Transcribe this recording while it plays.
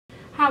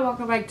Hi,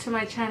 welcome back to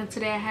my channel.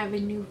 Today I have a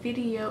new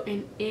video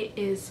and it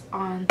is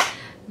on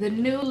the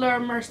new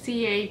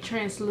Mercier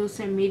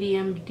translucent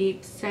medium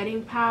deep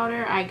setting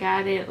powder. I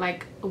got it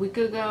like a week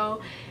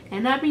ago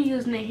and I've been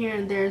using it here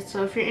and there,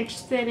 so if you're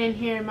interested in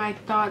hearing my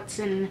thoughts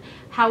and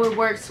how it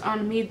works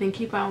on me, then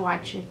keep on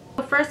watching.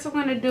 So first I'm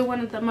going to do one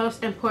of the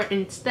most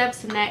important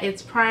steps, and that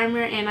is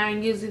primer, and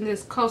I'm using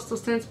this Coastal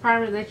Scents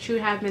primer that you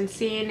have been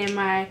seeing in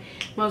my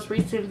most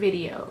recent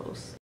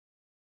videos.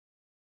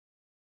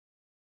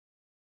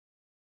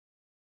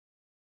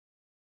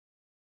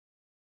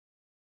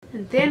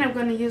 And then I'm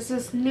going to use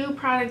this new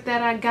product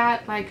that I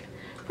got. Like,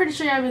 pretty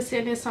sure y'all been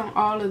seeing this on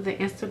all of the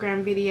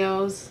Instagram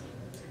videos.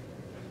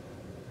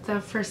 The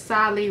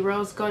Mercier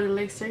Rose Gold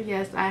Elixir.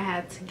 Yes, I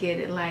had to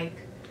get it. Like,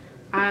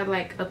 I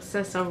like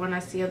obsess over when I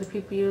see other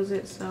people use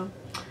it. So,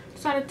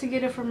 decided to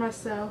get it for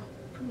myself.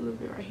 Put a little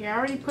bit right here. I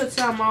already put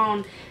some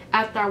on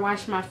after I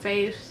washed my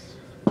face.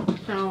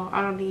 So, I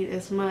don't need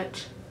as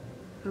much.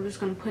 I'm just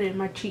going to put it in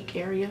my cheek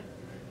area.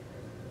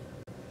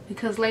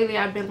 Because lately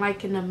I've been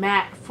liking the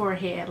matte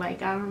forehead.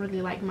 Like, I don't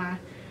really like my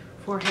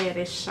forehead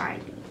is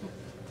shiny.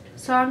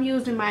 So I'm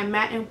using my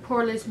Matte and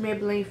Poreless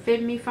Maybelline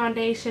Fit Me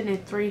foundation in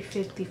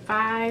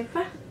 355.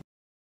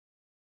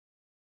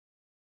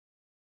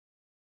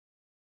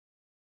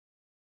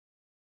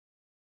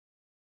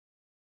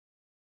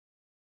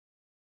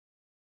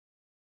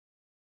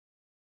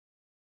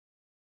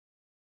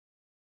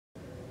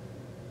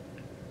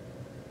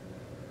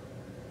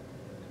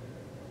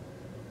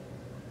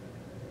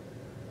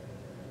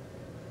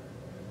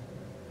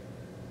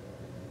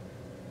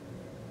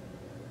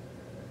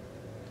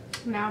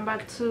 Now I'm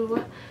about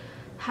to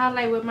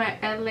highlight with my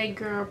LA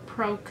Girl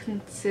Pro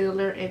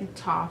Concealer in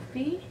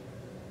Toffee.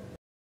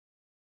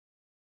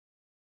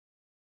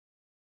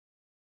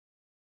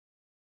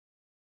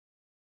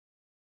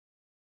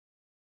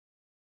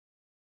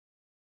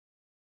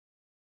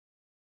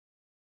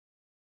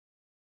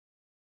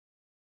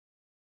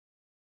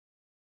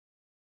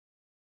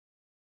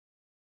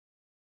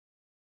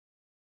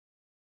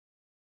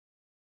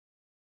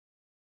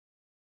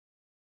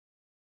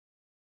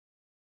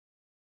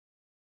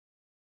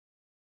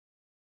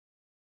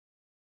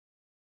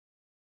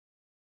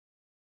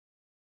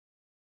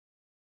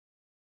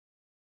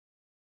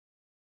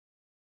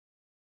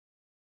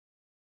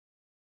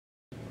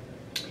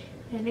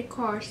 And of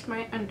course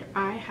my under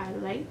eye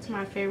highlights,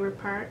 my favorite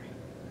part.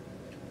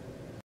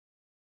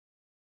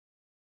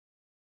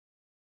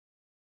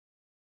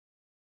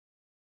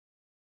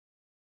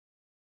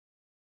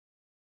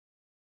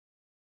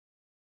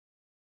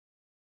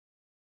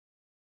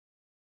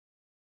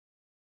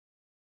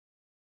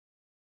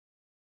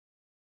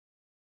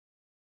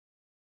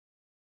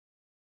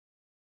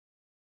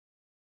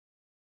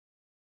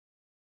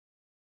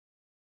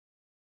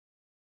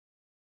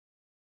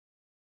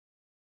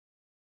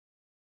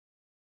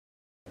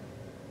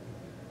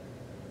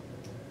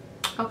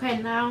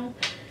 Okay, now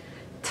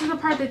to the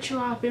part that you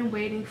all have been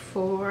waiting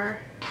for,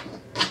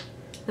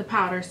 the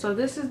powder. So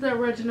this is the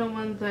original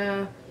one,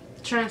 the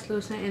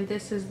translucent, and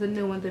this is the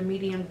new one, the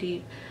medium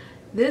deep.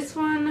 This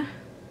one,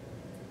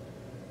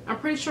 I'm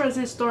pretty sure it's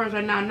in stores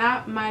right now.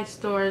 Not my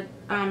store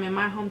in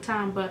my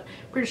hometown, but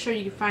pretty sure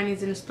you can find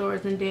these in the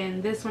stores. And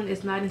then this one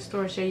is not in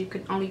stores yet. You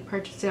can only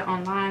purchase it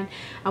online.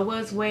 I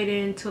was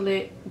waiting until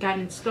it got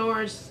in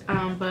stores,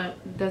 but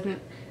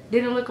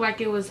didn't look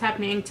like it was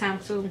happening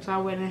anytime soon, so I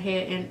went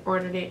ahead and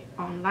ordered it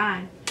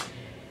online.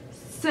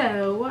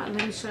 So let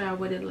me show you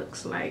what it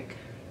looks like.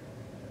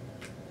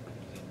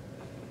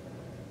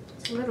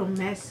 It's a little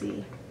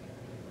messy.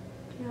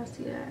 Can y'all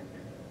see that?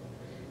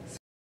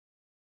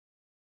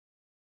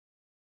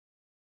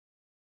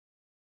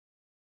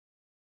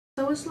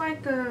 So it's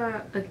like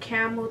a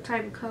camel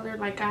type of color.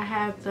 Like, I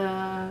have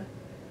the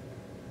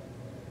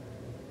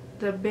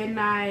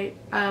midnight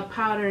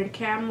powder in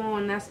camel,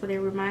 and that's what it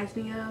reminds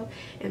me of.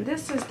 And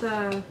this is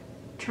the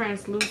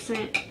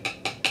translucent.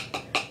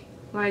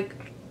 Like,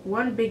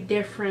 one big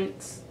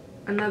difference,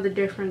 another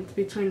difference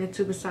between the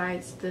two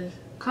besides the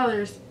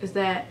colors, is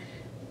that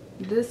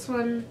this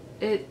one,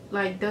 it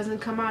like doesn't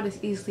come out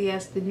as easily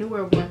as the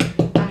newer one.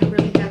 I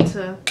really had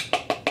to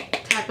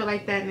tap it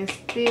like that and it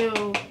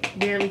still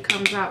barely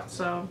comes out.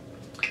 So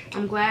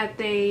I'm glad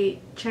they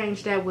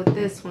changed that with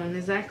this one.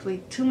 It's actually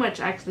too much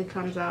actually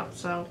comes out.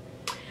 So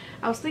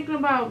I was thinking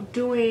about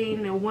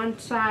doing one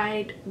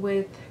side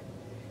with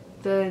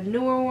the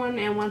newer one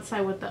and one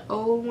side with the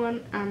old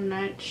one. I'm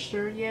not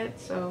sure yet,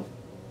 so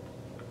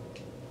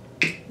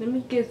let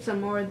me get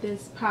some more of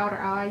this powder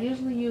out. I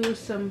usually use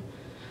some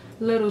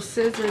little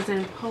scissors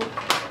and poke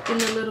in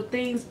the little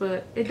things,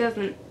 but it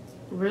doesn't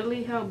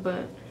really help.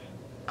 But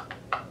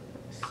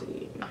let's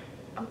see,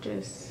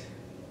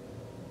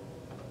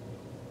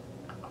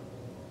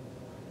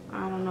 I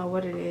don't know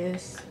what it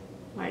is.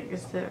 Like,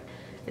 it's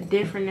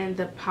different in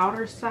the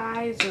powder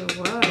size or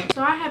what.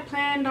 So I had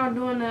planned on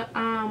doing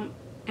a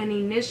an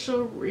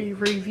initial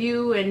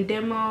review and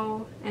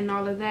demo and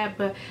all of that,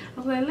 but I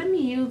was like, let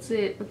me use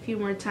it a few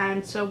more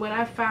times. So what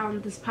I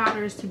found, this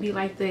powder is to be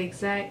like the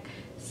exact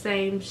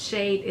same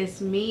shade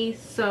as me,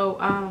 so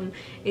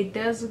it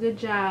does a good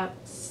job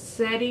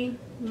setting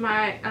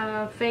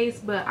my face,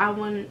 but I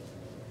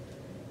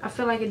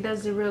feel like it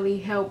doesn't really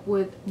help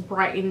with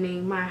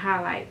brightening my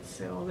highlights.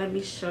 So let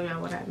me show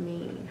y'all what I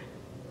mean.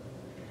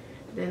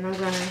 Then I'm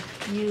gonna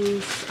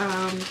use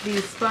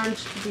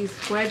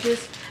these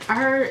wedges. I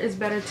heard it's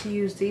better to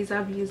use these.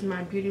 I've used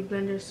my beauty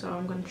blender, so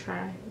I'm gonna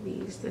try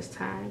these this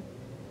time.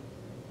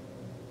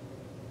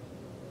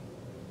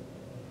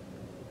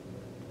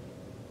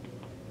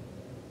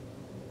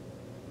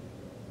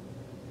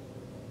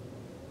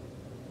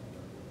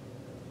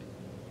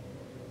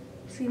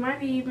 See, might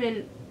be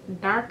even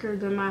darker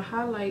than my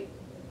highlight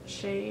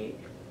shade.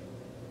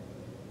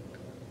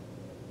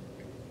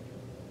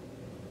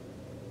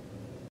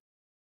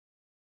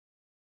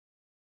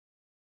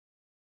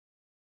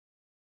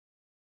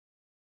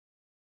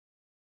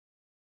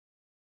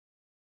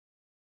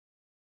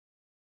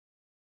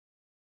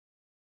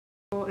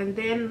 And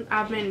then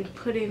I've been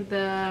putting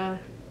the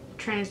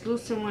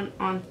translucent one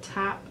on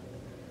top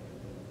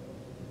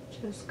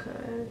just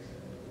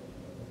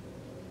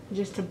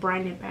to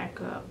brighten it back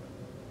up.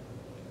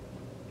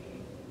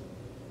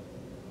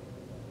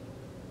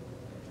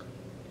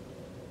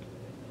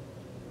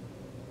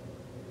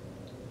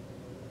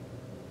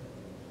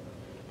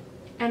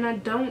 And I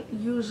don't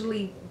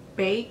usually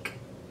bake,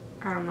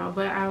 I don't know,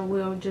 but I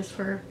will just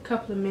for a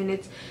couple of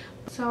minutes.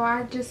 So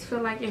I just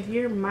feel like if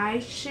you're my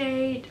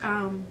shade,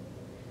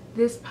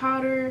 this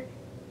powder,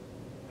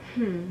 I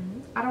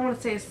don't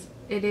want to say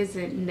it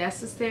isn't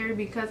necessary,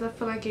 because I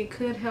feel like it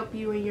could help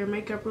you in your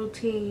makeup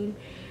routine,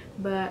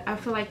 but I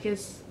feel like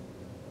it's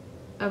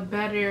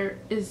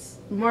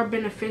more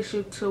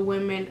beneficial to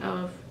women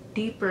of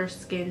deeper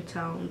skin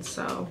tones.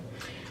 So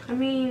I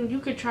mean, you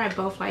could try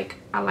both. Like,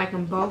 I like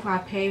them both. I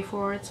paid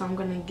for it, so I'm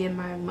gonna get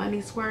my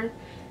money's worth.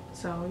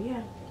 So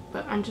yeah,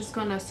 but I'm just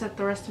gonna set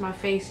the rest of my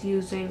face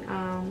using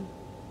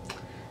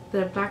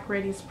the Black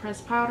Radiance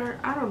pressed powder.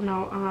 I don't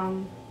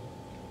know,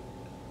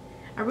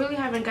 I really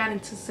haven't gotten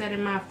to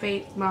setting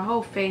my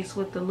whole face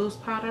with the loose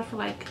powder. I feel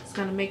like it's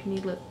gonna make me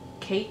look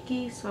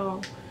cakey,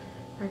 so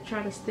I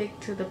try to stick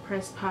to the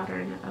pressed powder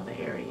in the other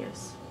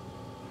areas.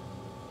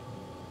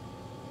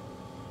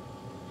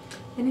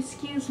 And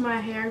excuse my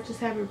hair,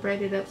 just have it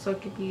braided up so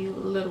it can be a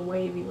little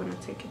wavy when I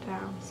take it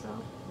down, so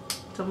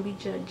don't be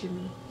judging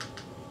me.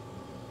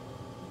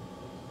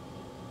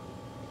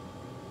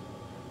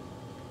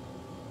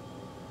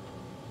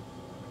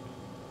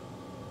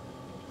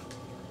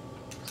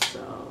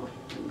 So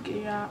let me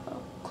give y'all a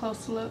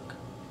close look.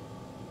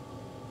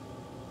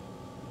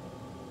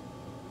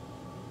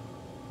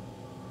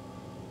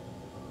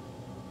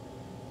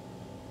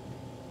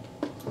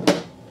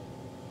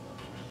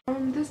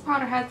 This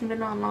powder hasn't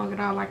been on long at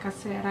all. Like I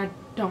said, I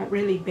don't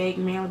really bake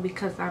mainly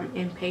because I'm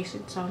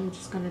impatient, so I'm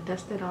just gonna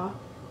dust it off.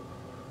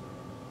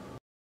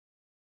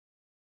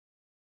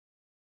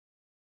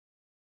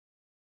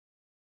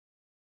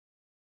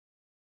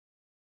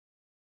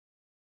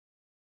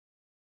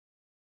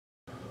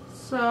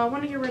 So I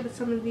want to get rid of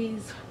some of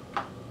these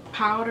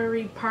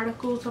powdery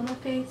particles on my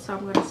face, so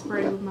I'm gonna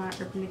spray with my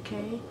Urban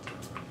Decay,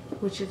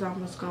 which is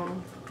almost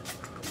gone.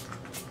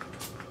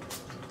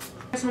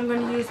 So I'm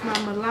going to use my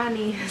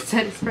Milani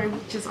setting spray,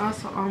 which is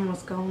also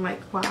almost gone.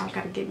 Like, wow, I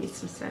gotta get me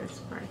some setting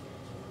spray,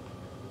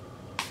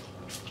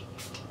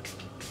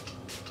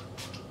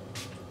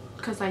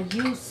 because I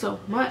use so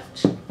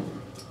much.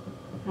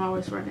 I'm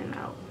always running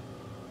out.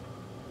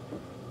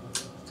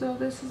 So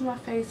this is my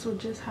face with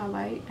just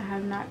highlight. I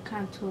have not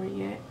contoured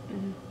yet,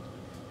 and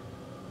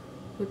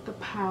with the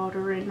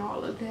powder and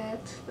all of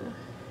that stuff.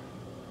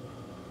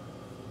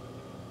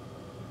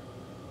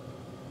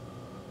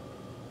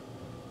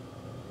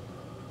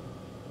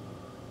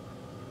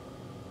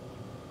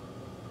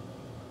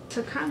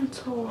 To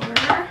contour,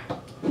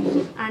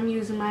 I'm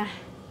using my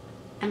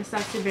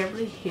Anastasia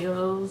Beverly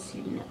Hills,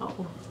 you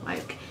know,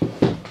 like,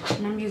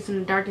 and I'm using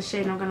the darkest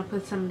shade. I'm gonna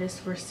put some of this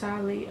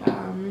Versailles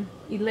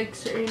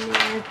elixir in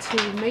there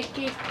to make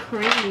it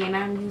creamy, and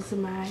I'm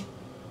using my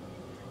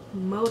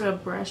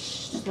Moda brush,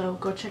 so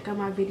go check out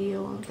my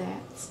video on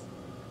that.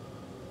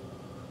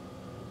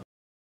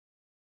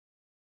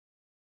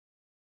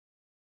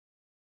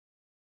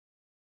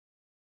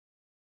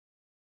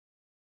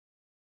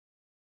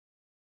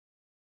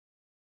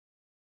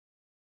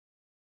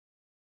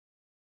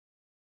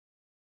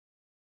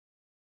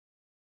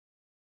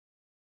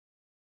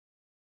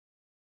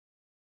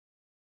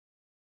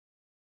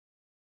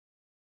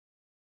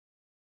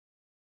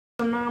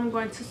 So now I'm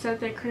going to set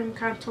that cream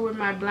contour with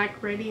my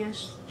Black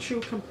Radiance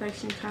True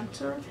Complexion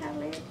Contour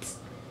Palette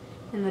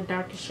in the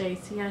darkest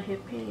shade. See, I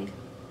hit pan.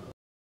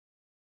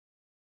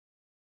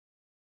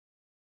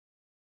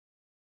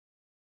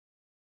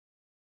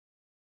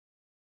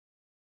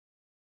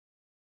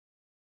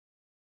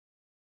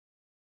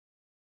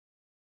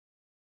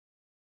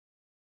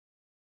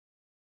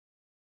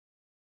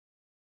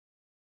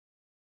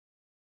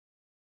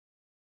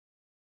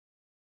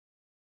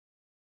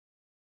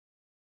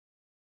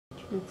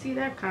 And see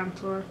that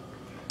contour,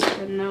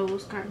 the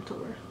nose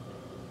contour.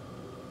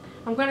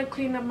 I'm gonna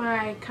clean up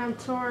my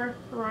contour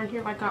around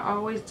here like I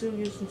always do,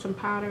 using some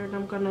powder, and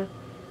I'm gonna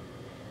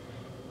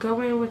go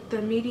in with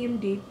the medium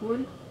deep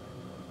one.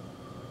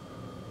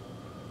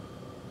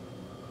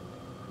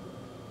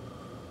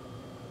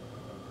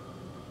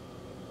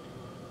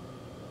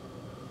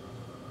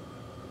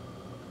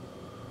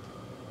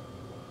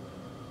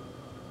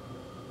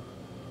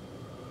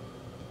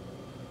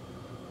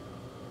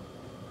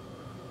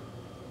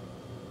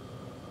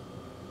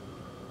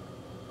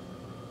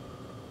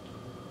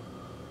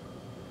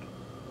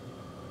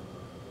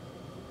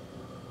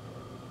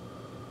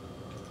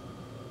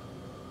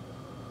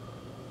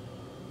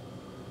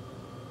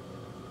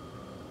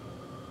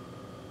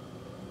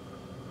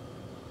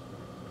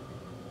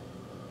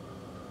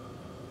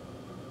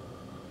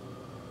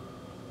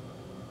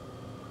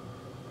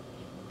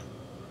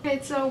 Okay,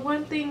 so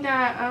one thing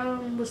that I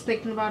was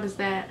thinking about is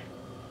that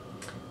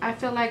I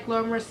feel like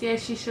Mercier,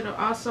 she should have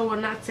also, well,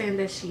 not saying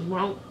that she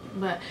won't,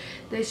 but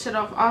they should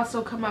have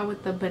also come out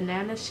with the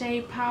banana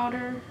shade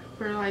powder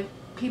for like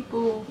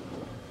people,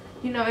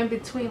 you know, in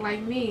between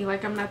like me.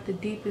 Like, I'm not the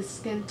deepest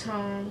skin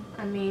tone.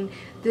 I mean,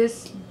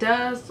 this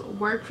does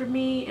work for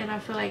me, and I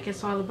feel like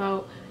it's all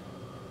about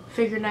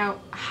figuring out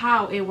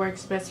how it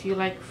works best for you.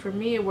 Like, for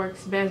me, it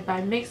works best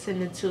by mixing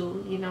the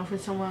two. You know, for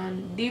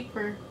someone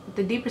deeper, with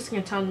the deeper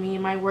skin tone than me, it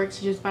might work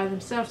just by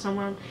themselves.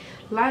 Someone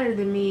lighter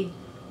than me,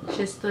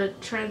 just the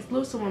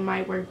translucent one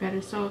might work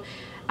better. So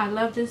I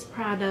love this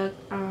product.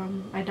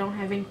 I don't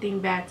have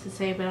anything bad to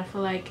say, but I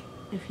feel like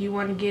if you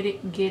want to get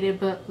it,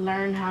 but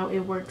learn how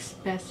it works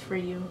best for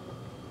you.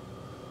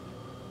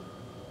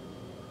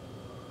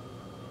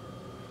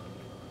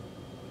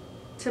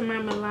 To my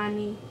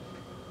Milani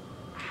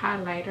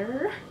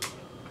highlighter,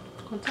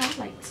 go to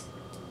highlights.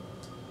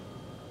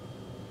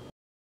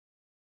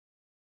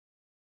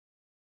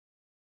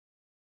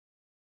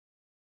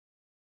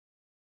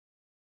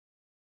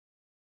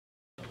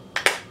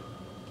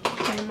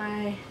 And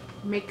my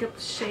Makeup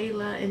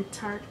Shayla and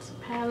Tarte's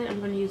palette, I'm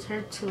going to use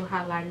her two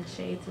highlighter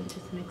shades and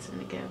just mix them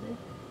together.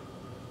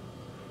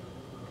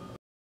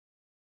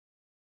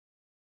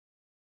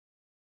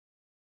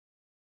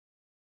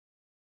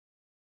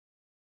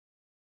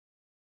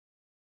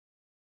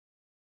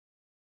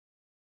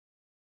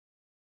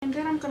 And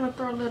then I'm going to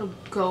throw a little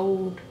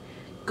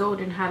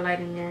golden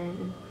highlight in there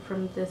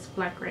from this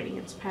Black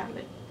Radiance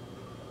palette.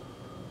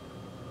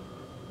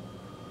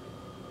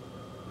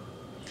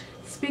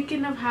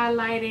 Speaking of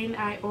highlighting,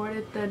 I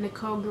ordered the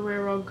Nicole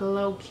Guerrero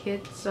Glow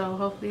Kit, so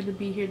hopefully it'll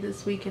be here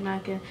this week and I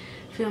can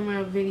film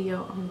a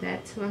video on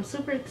that too. I'm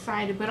super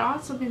excited, but I've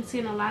also been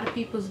seeing a lot of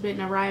people's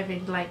been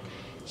arriving like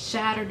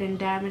shattered and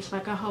damaged.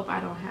 Like, I hope I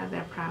don't have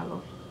that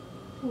problem.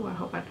 Ooh, I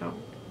hope I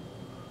don't.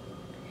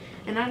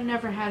 And I've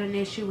never had an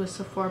issue with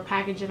Sephora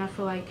packaging. I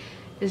feel like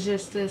it's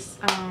just this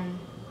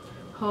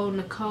whole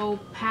Nicole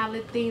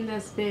palette thing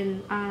that's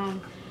been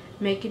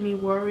making me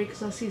worry,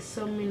 because I see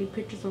so many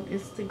pictures on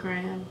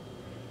Instagram.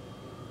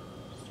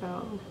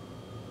 So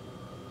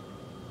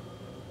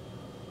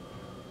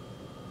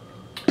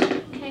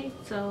okay,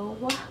 so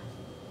I'm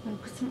gonna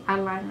put some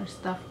eyeliner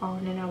stuff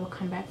on and I will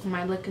come back when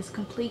my look is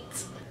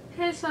complete.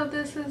 Okay, so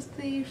this is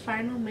the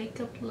final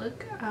makeup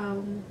look.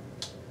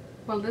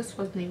 Well, this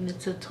wasn't even a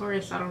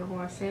tutorial, so I don't know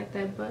why I said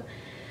that, but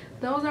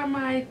those are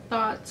my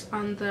thoughts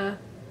on the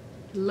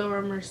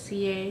Laura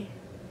Mercier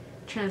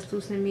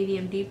translucent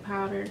medium deep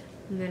powder,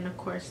 and then of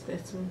course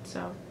this one.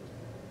 So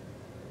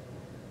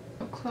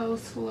a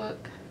close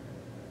look.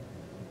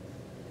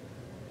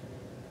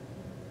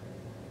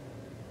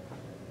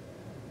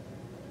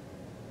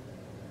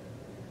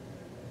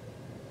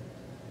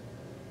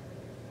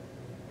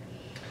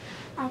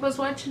 I was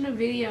watching a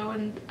video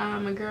and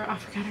a girl, I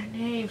forgot her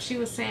name, she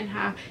was saying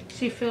how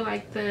she feel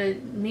like the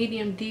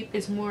medium deep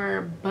is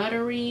more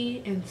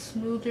buttery and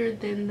smoother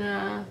than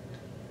the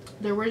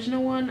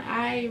original one.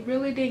 I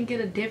really didn't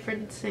get a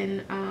difference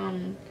in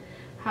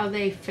how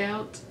they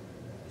felt.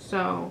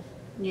 So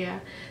yeah,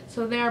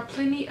 so there are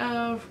plenty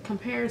of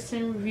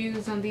comparison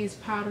reviews on these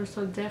powders,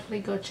 so definitely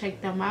go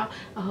check them out.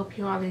 I hope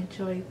you all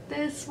enjoyed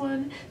this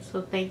one,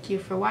 so thank you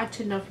for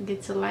watching. Don't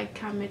forget to like,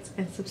 comment,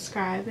 and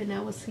subscribe, and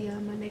I will see you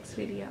on my next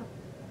video.